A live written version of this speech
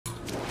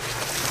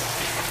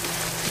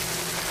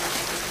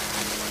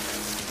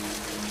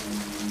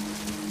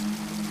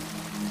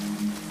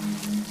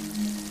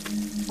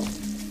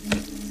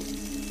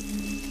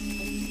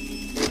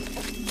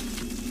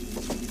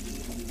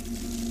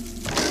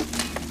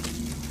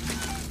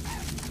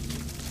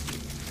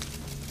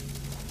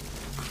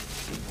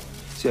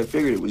See, I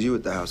figured it was you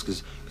at the house,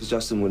 because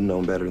Justin wouldn't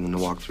know better than to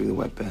walk through the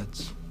wet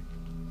beds.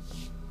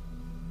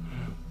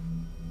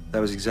 That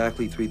was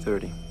exactly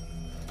 3:30.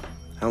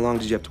 How long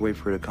did you have to wait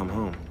for her to come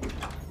home?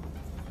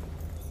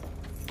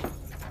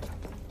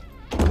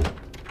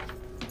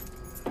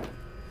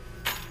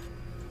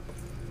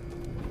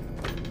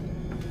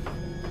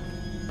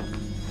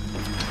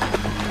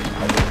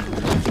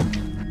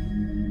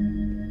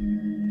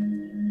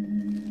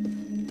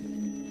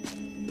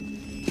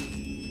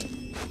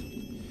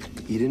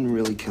 You didn't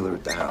really kill her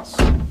at the house.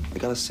 I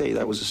gotta say,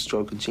 that was a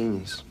stroke of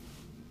genius.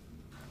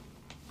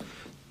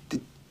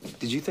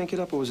 Did you think it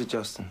up, or was it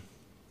Justin?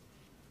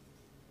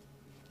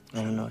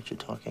 I don't know what you're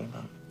talking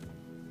about.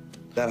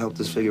 That helped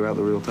us figure out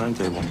the real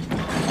timetable.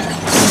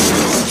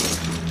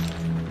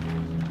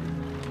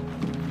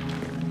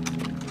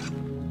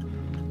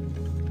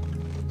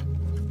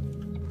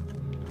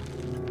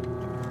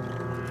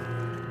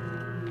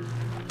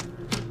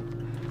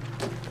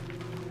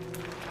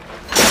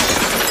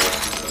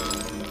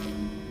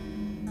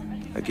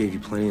 I gave you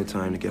plenty of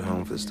time to get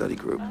home for the study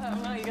group.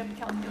 Well, you got the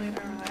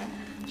calculator over there.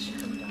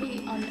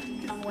 Hey,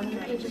 on one of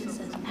your pages it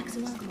says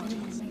maximum quantity.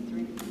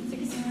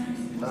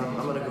 I'm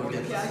gonna go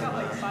get Yeah, I got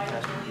like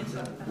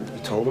 5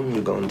 You told him you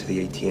were going to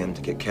the ATM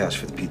to get cash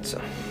for the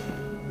pizza.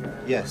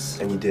 Yes,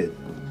 And you did.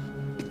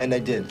 and I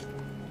did.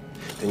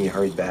 Then you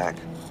hurried back.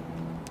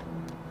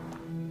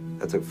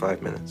 That took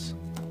 5 minutes.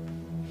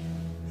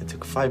 It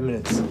took 5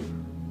 minutes.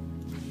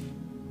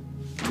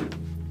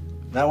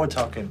 Now we're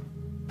talking.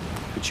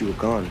 But you were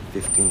gone in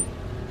 15.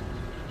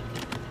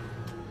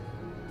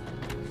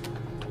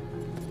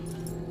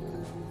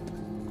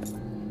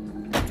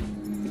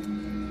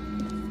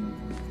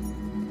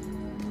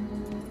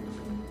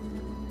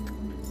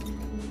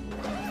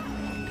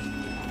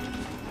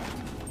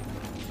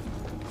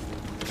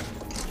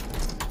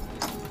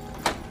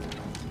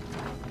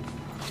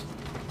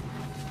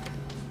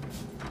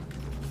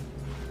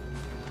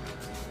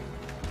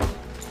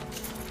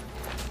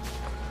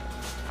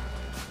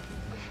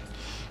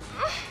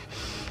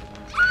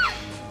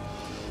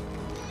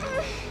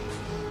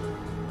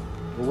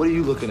 Well, what are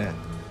you looking at?